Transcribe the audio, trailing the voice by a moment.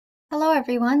Hello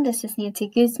everyone, this is Nancy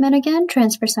Guzman again,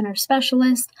 Transfer Center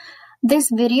Specialist. This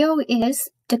video is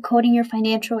decoding your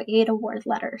financial aid award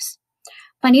letters.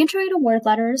 Financial aid award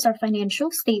letters are financial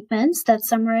statements that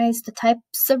summarize the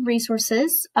types of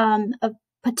resources of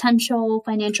potential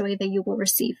financial aid that you will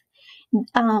receive.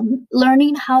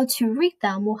 Learning how to read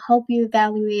them will help you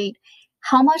evaluate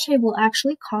how much it will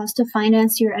actually cost to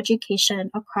finance your education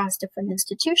across different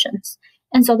institutions.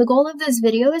 And so the goal of this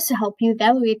video is to help you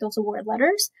evaluate those award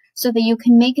letters so that you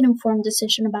can make an informed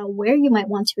decision about where you might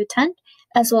want to attend,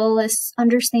 as well as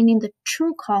understanding the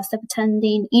true cost of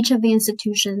attending each of the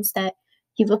institutions that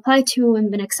you've applied to and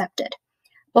been accepted.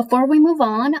 Before we move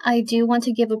on, I do want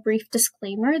to give a brief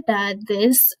disclaimer that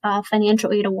this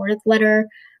financial aid award letter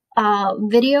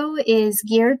video is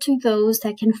geared to those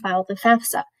that can file the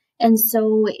FAFSA. And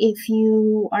so if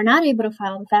you are not able to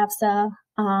file the FAFSA,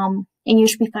 and you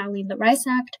should be filing the RISE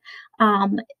Act,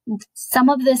 some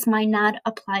of this might not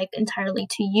apply entirely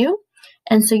to you.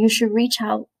 And so you should reach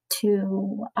out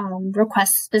to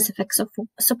request specific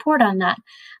support on that.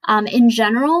 In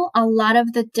general, a lot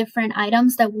of the different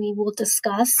items that we will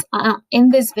discuss in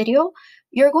this video,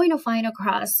 you're going to find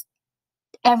across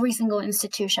every single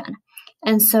institution.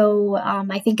 And so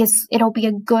I think it'll be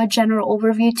a good general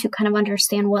overview to kind of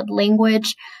understand what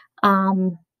language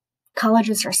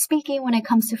colleges are speaking when it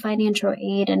comes to financial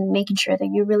aid and making sure that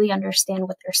you really understand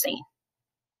what they're saying.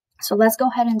 So let's go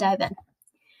ahead and dive in.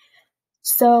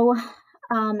 So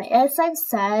as I've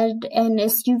said, and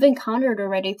as you've encountered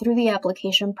already through the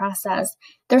application process,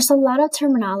 there's a lot of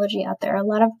terminology out there, a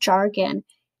lot of jargon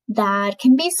that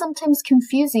can be sometimes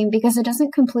confusing because it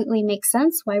doesn't completely make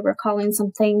sense why we're calling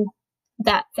something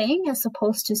that thing as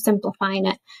opposed to simplifying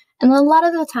it. And a lot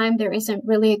of the time there isn't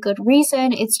really a good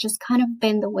reason. It's just kind of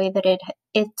been the way that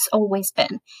it's always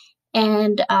been.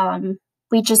 And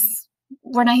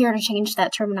we're not here to change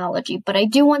that terminology, but I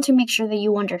do want to make sure that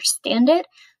you understand it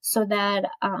so that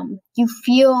you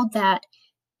feel that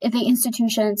the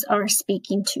institutions are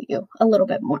speaking to you a little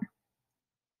bit more.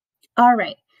 All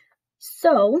right,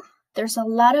 so there's a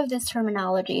lot of this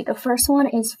terminology. The first one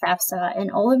is FAFSA,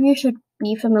 and all of you should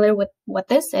be familiar with what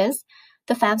this is.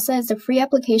 The FAFSA is a free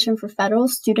application for federal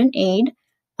student aid,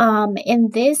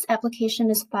 and this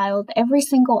application is filed every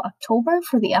single October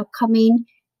for the upcoming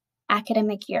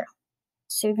academic year.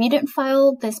 So if you didn't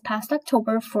file this past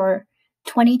October for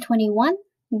 2021,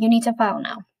 you need to file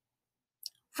now.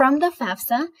 From the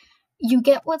FAFSA, you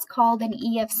get what's called an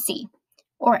EFC,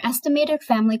 or Estimated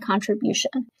Family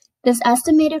Contribution. This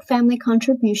estimated family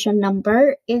contribution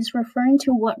number is referring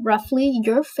to what roughly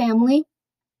your family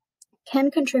can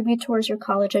contribute towards your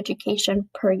college education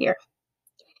per year.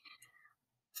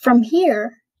 From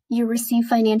here, you receive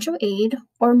financial aid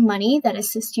or money that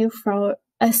assists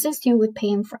you with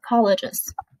paying for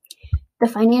colleges. The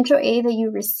financial aid that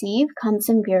you receive comes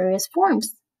in various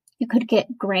forms. You could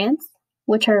get grants,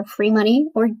 which are free money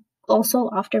or also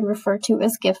often referred to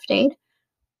as gift aid,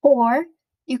 or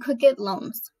you could get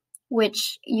loans,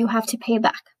 which you have to pay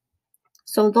back.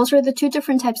 So those are the two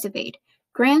different types of aid,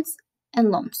 grants and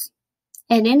loans.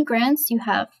 And in grants, you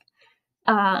have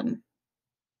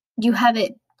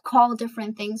it called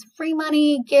different things, free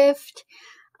money, gift,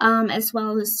 as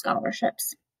well as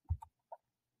scholarships.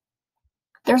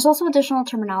 There's also additional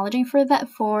terminology for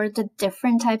the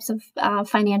different types of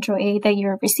financial aid that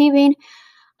you're receiving.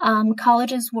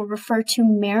 Colleges will refer to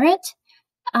merit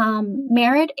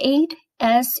aid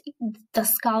as the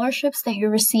scholarships that you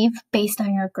receive based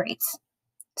on your grades.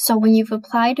 So when you've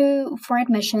applied for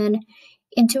admission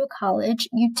into a college,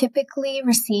 you typically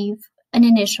receive an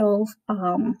initial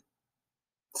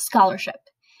scholarship.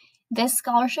 This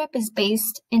scholarship is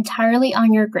based entirely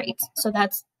on your grades, so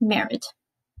that's merit.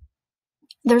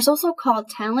 There's also called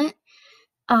talent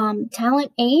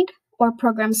aid or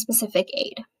program-specific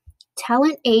aid.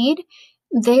 Talent aid,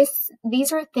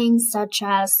 these are things such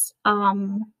as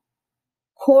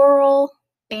choral,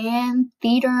 band,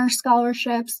 theater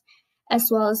scholarships, as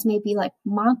well as maybe like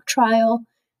mock trial.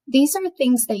 These are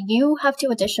things that you have to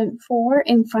audition for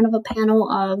in front of a panel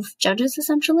of judges,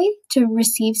 essentially, to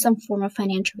receive some form of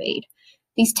financial aid.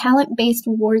 These talent-based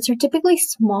awards are typically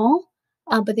small,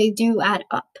 but they do add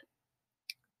up.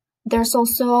 There's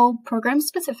also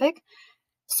program-specific.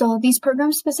 So these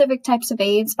program-specific types of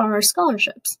aids are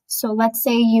scholarships. So let's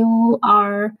say you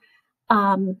are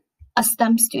a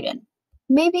STEM student.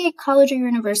 Maybe a college or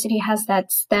university has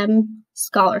that STEM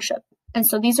scholarship. And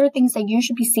so these are things that you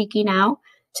should be seeking out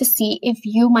to see if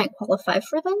you might qualify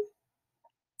for them.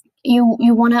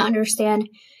 You want to understand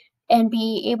and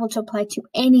be able to apply to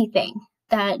anything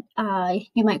that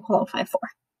you might qualify for.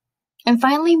 And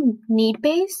finally,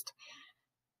 need-based.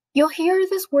 You'll hear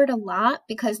this word a lot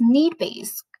because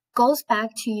need-based goes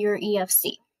back to your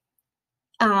EFC.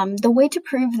 The way to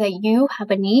prove that you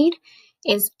have a need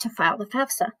is to file the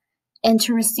FAFSA and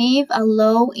to receive a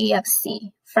low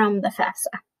EFC from the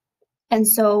FAFSA. And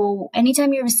so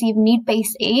anytime you receive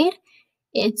need-based aid,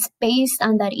 it's based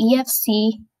on that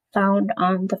EFC found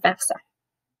on the FAFSA.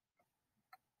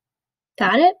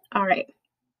 Got it? All right.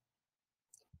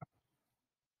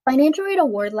 Financial aid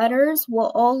award letters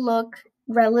will all look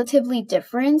relatively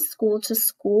different school to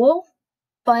school,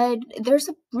 but there's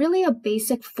really a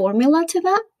basic formula to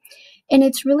that. And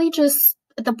it's really just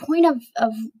the point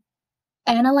of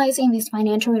analyzing these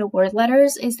financial aid award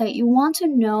letters is that you want to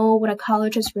know what a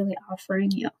college is really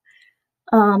offering you.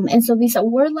 And so these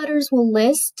award letters will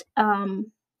list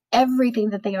everything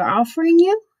that they are offering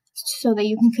you so that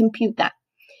you can compute that.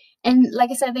 And like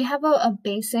I said, they have a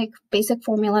basic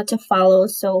formula to follow.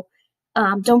 So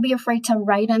don't be afraid to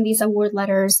write on these award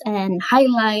letters and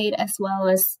highlight, as well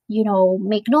as,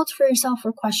 make notes for yourself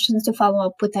or questions to follow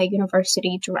up with that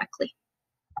university directly.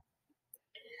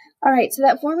 All right, so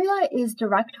that formula is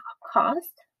direct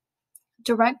cost.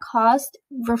 Direct cost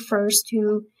refers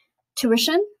to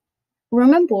tuition,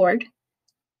 room and board,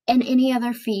 and any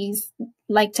other fees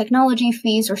like technology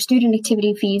fees or student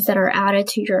activity fees that are added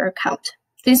to your account.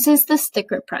 This is the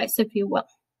sticker price, if you will.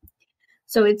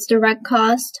 So it's direct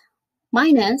cost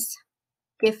minus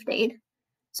gift aid.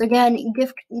 So again,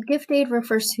 gift aid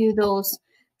refers to those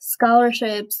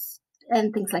scholarships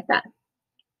and things like that.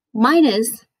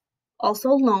 Minus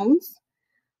also loans.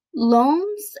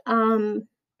 Loans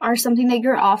are something that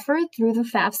you're offered through the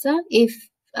FAFSA. If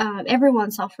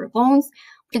everyone's offered loans,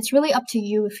 it's really up to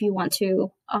you if you want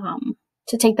to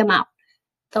take them out.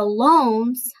 The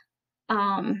loans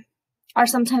are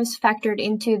sometimes factored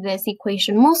into this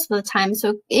equation most of the time,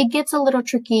 so it gets a little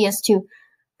tricky as to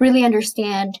really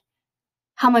understand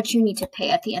how much you need to pay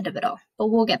at the end of it all, but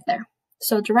we'll get there.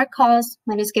 So direct cost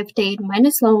minus gift aid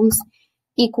minus loans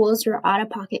equals your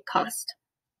out-of-pocket cost.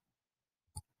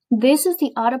 This is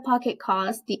the out-of-pocket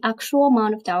cost, the actual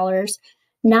amount of dollars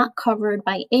not covered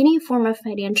by any form of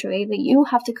financial aid that you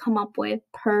have to come up with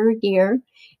per year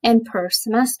and per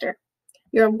semester.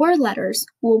 Your award letters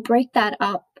will break that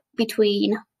up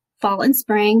between fall and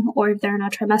spring, or if they're in a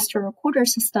trimester or quarter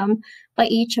system, by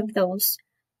each of those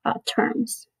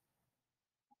terms.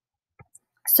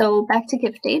 So back to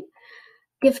gift aid.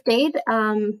 Gift aid,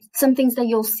 some things that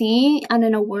you'll see on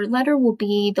an award letter will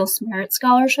be those merit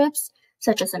scholarships,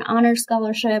 such as an honor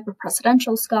scholarship, a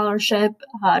presidential scholarship,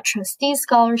 trustee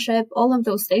scholarship, all of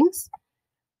those things.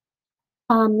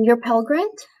 Your Pell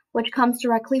Grant, which comes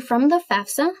directly from the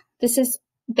FAFSA. This is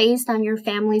based on your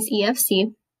family's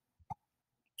EFC.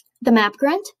 The MAP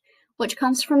Grant, which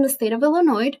comes from the state of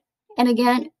Illinois, and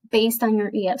again, based on your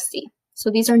EFC.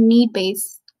 So these are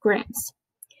need-based grants.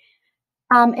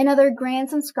 And other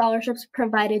grants and scholarships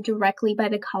provided directly by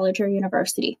the college or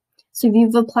university. So if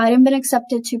you've applied and been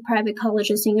accepted to private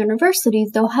colleges and universities,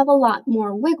 they'll have a lot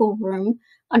more wiggle room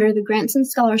under the grants and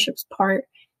scholarships part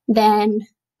than,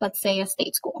 let's say, a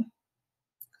state school.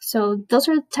 So those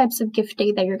are the types of gift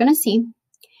aid that you're going to see.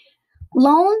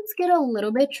 Loans get a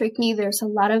little bit tricky. There's a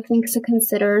lot of things to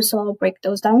consider, so I'll break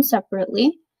those down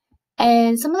separately.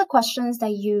 And some of the questions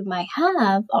that you might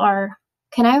have are,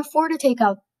 can I afford to take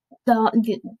out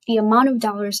the amount of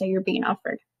dollars that you're being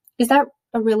offered? Is that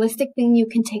a realistic thing you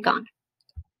can take on?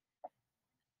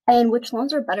 And which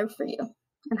loans are better for you?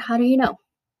 And how do you know?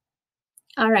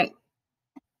 All right.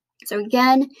 So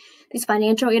again, these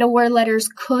financial aid award letters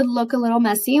could look a little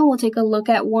messy, and we'll take a look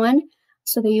at one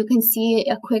so that you can see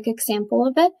a quick example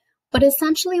of it. But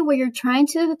essentially what you're trying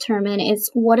to determine is,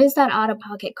 what is that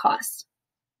out-of-pocket cost?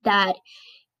 That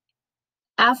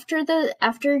after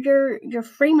your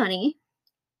free money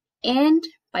and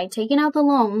by taking out the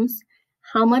loans,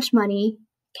 how much money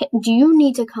do you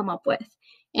need to come up with?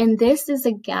 And this is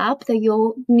a gap that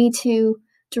you'll need to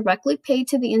directly pay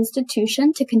to the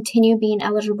institution to continue being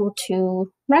eligible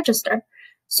to register.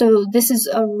 So this is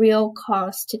a real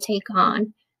cost to take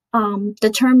on.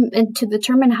 To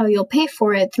determine how you'll pay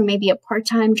for it through maybe a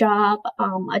part-time job,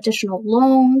 additional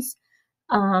loans,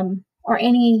 or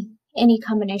any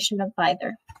combination of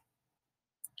either.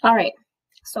 All right,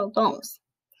 so loans.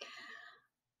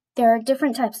 There are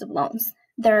different types of loans.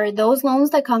 There are those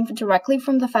loans that come directly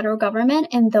from the federal government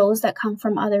and those that come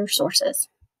from other sources.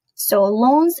 So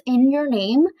loans in your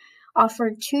name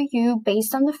offered to you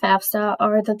based on the FAFSA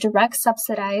are the direct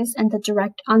subsidized and the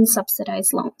direct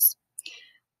unsubsidized loans.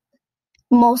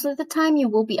 Most of the time you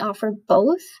will be offered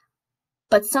both,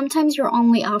 but sometimes you're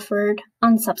only offered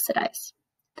unsubsidized.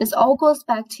 This all goes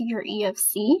back to your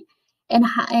EFC and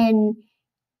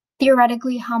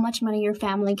theoretically how much money your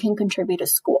family can contribute to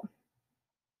school.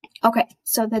 Okay,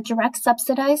 so the direct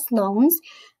subsidized loans,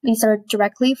 these are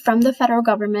directly from the federal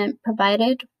government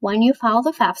provided when you file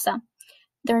the FAFSA.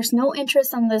 There's no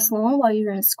interest on this loan while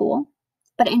you're in school,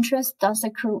 but interest does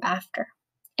accrue after.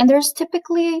 And there's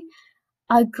typically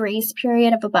a grace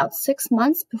period of about 6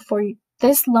 months before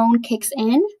this loan kicks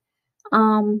in,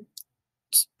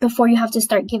 before you have to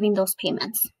start giving those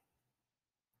payments.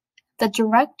 The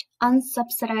direct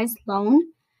unsubsidized loan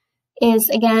is,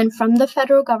 again, from the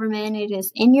federal government. It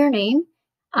is in your name.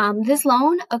 This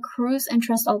loan accrues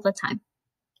interest all the time.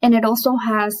 And it also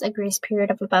has a grace period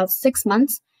of about 6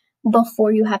 months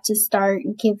before you have to start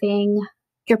giving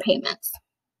your payments.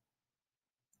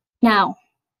 Now,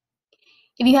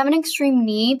 if you have an extreme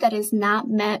need that is not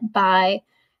met by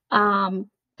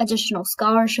additional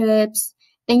scholarships,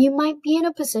 then you might be in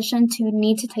a position to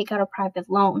need to take out a private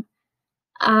loan.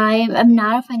 I am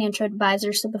not a financial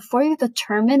advisor, so before you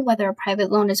determine whether a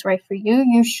private loan is right for you,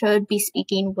 you should be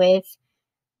speaking with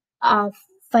a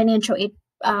financial aid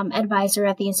advisor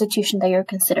at the institution that you're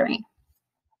considering.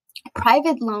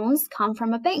 Private loans come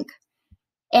from a bank,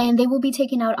 and they will be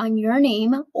taken out on your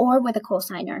name or with a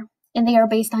cosigner, and they are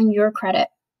based on your credit.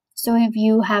 So if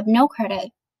you have no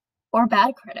credit or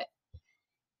bad credit,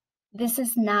 this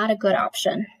is not a good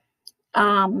option.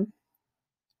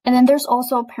 And then there's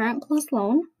also Parent Plus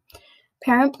loan.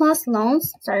 Parent Plus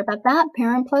loans, sorry about that.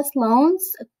 Parent Plus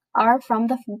loans are from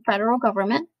the federal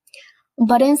government,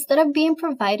 but instead of being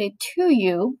provided to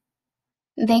you,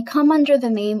 they come under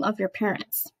the name of your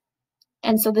parents.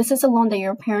 And so this is a loan that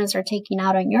your parents are taking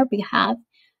out on your behalf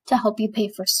to help you pay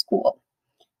for school.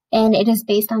 And it is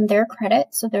based on their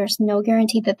credit, so there's no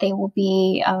guarantee that they will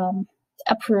be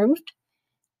approved.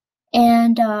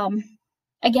 And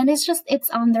again, it's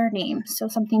on their name, so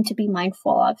something to be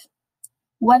mindful of.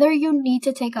 Whether you need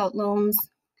to take out loans,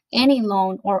 any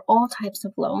loan, or all types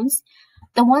of loans,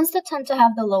 the ones that tend to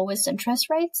have the lowest interest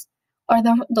rates are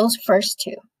those first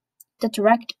two, the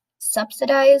direct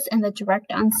subsidized and the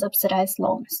direct unsubsidized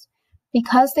loans,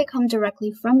 because they come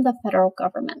directly from the federal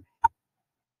government.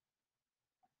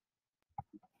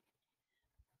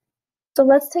 So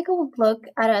let's take a look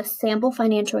at a sample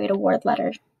financial aid award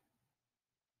letter.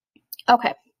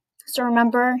 Okay, so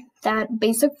remember that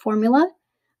basic formula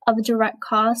of direct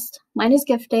cost minus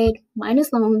gift aid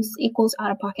minus loans equals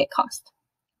out-of-pocket cost.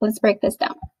 Let's break this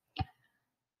down.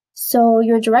 So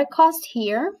your direct cost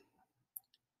here,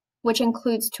 which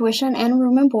includes tuition and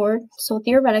room and board. So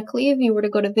theoretically, if you were to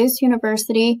go to this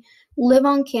university, live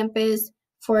on campus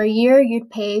for a year, you'd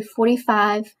pay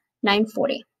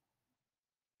 $45,940.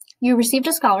 You received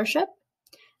a scholarship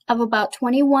of about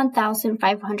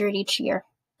 $21,500 each year.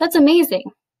 That's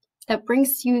amazing. That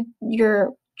brings you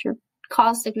your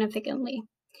cost significantly.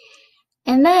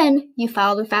 And then you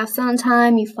filed the FAFSA on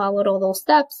time, you followed all those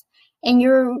steps, and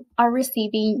you are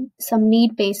receiving some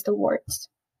need-based awards.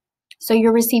 So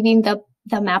you're receiving the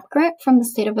MAP grant from the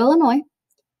state of Illinois.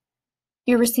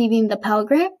 You're receiving the Pell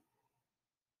Grant.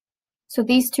 So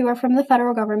these two are from the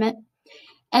federal government.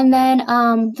 And then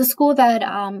the school that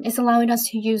is allowing us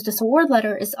to use this award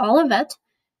letter is Olivet.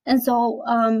 And so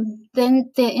then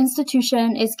the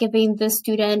institution is giving this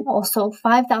student also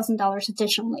 $5,000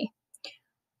 additionally.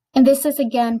 And this is,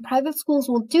 again, private schools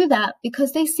will do that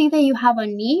because they see that you have a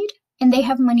need and they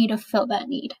have money to fill that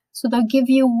need. So they'll give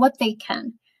you what they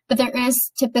can, but there is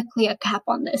typically a cap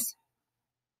on this.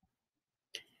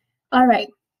 All right,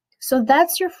 so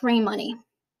that's your free money.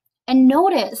 And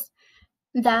notice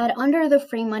that under the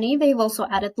free money, they've also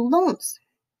added the loans.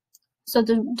 So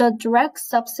the direct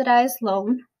subsidized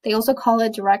loan, they also call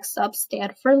it direct sub,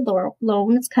 stand for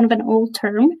loan. It's kind of an old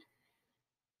term.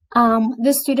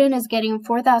 This student is getting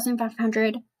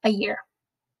 $4,500 a year.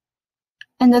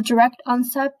 And the direct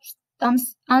unsub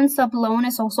loan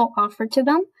is also offered to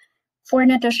them for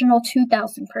an additional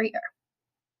 $2,000 per year.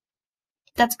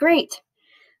 That's great.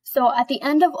 So at the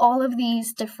end of all of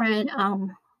these different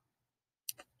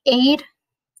aid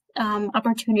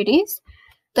opportunities,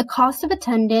 the cost of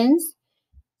attendance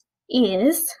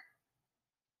is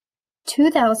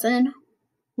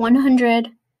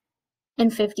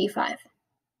 $2,155.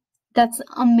 That's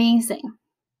amazing.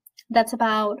 That's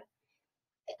about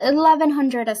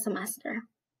 $1,100 a semester.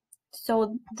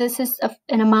 So this is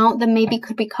an amount that maybe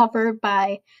could be covered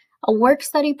by a work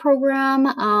study program,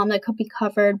 that could be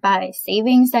covered by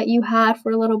savings that you had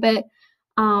for a little bit,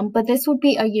 but this would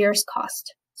be a year's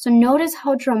cost. So notice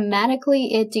how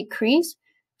dramatically it decreased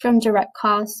from direct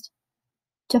cost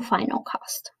to final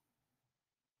cost.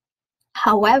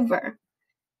 However,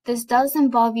 this does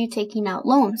involve you taking out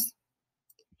loans,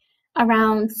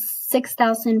 around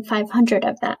 $6,500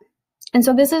 of that. And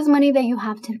so this is money that you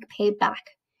have to pay back.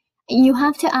 And you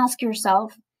have to ask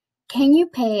yourself, can you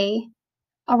pay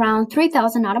around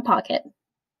 $3,000 out of pocket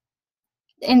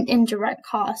in direct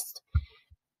cost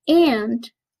and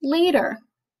later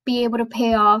be able to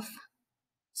pay off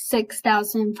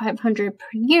 $6,500 per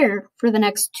year for the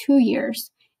next 2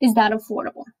 years? Is that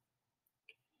affordable?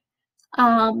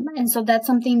 And so that's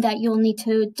something that you'll need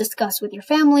to discuss with your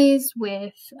families,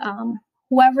 with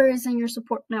whoever is in your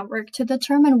support network, to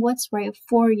determine what's right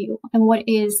for you and what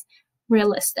is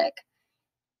realistic.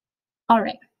 All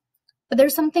right. But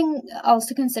there's something else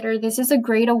to consider. This is a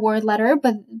great award letter,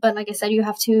 but like I said, you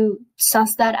have to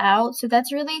suss that out. So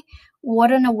that's really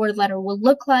what an award letter will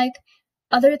look like.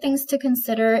 Other things to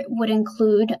consider would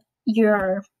include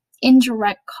your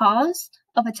indirect cost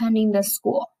of attending this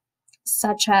school,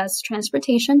 such as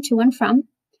transportation to and from,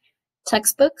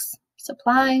 textbooks,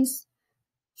 supplies,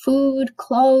 food,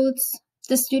 clothes.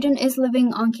 The student is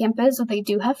living on campus, so they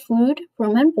do have food,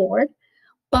 room and board,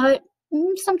 but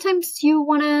sometimes you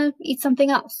want to eat something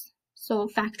else. So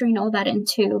factoring all that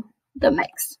into the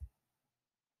mix.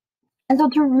 And so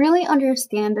to really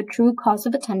understand the true cost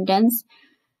of attendance,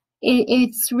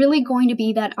 it's really going to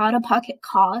be that out-of-pocket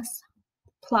cost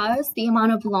plus the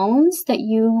amount of loans that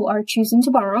you are choosing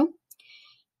to borrow.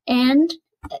 And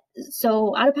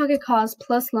so out-of-pocket costs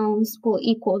plus loans will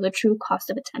equal the true cost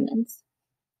of attendance.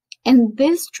 And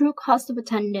this true cost of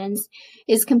attendance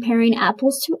is comparing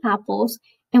apples to apples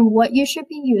and what you should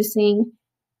be using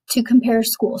to compare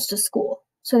schools to school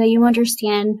so that you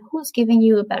understand who's giving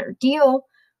you a better deal,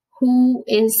 who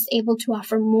is able to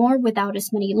offer more without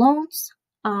as many loans.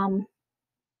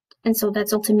 And so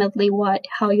that's ultimately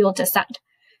how you'll decide.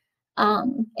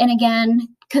 And again,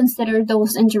 consider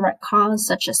those indirect costs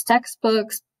such as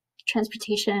textbooks,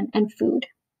 transportation, and food.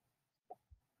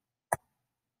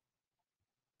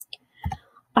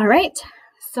 All right,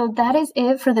 so that is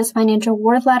it for this financial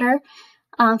award letter.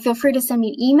 Feel free to send me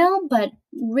an email, but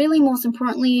really most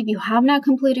importantly, if you have not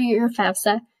completed your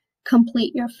FAFSA,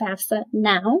 complete your FAFSA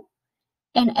now.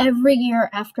 And every year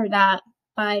after that,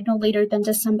 by no later than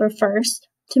December 1st,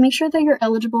 to make sure that you're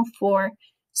eligible for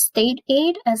state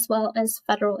aid as well as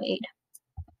federal aid.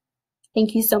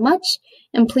 Thank you so much,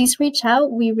 and please reach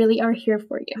out. We really are here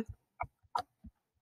for you.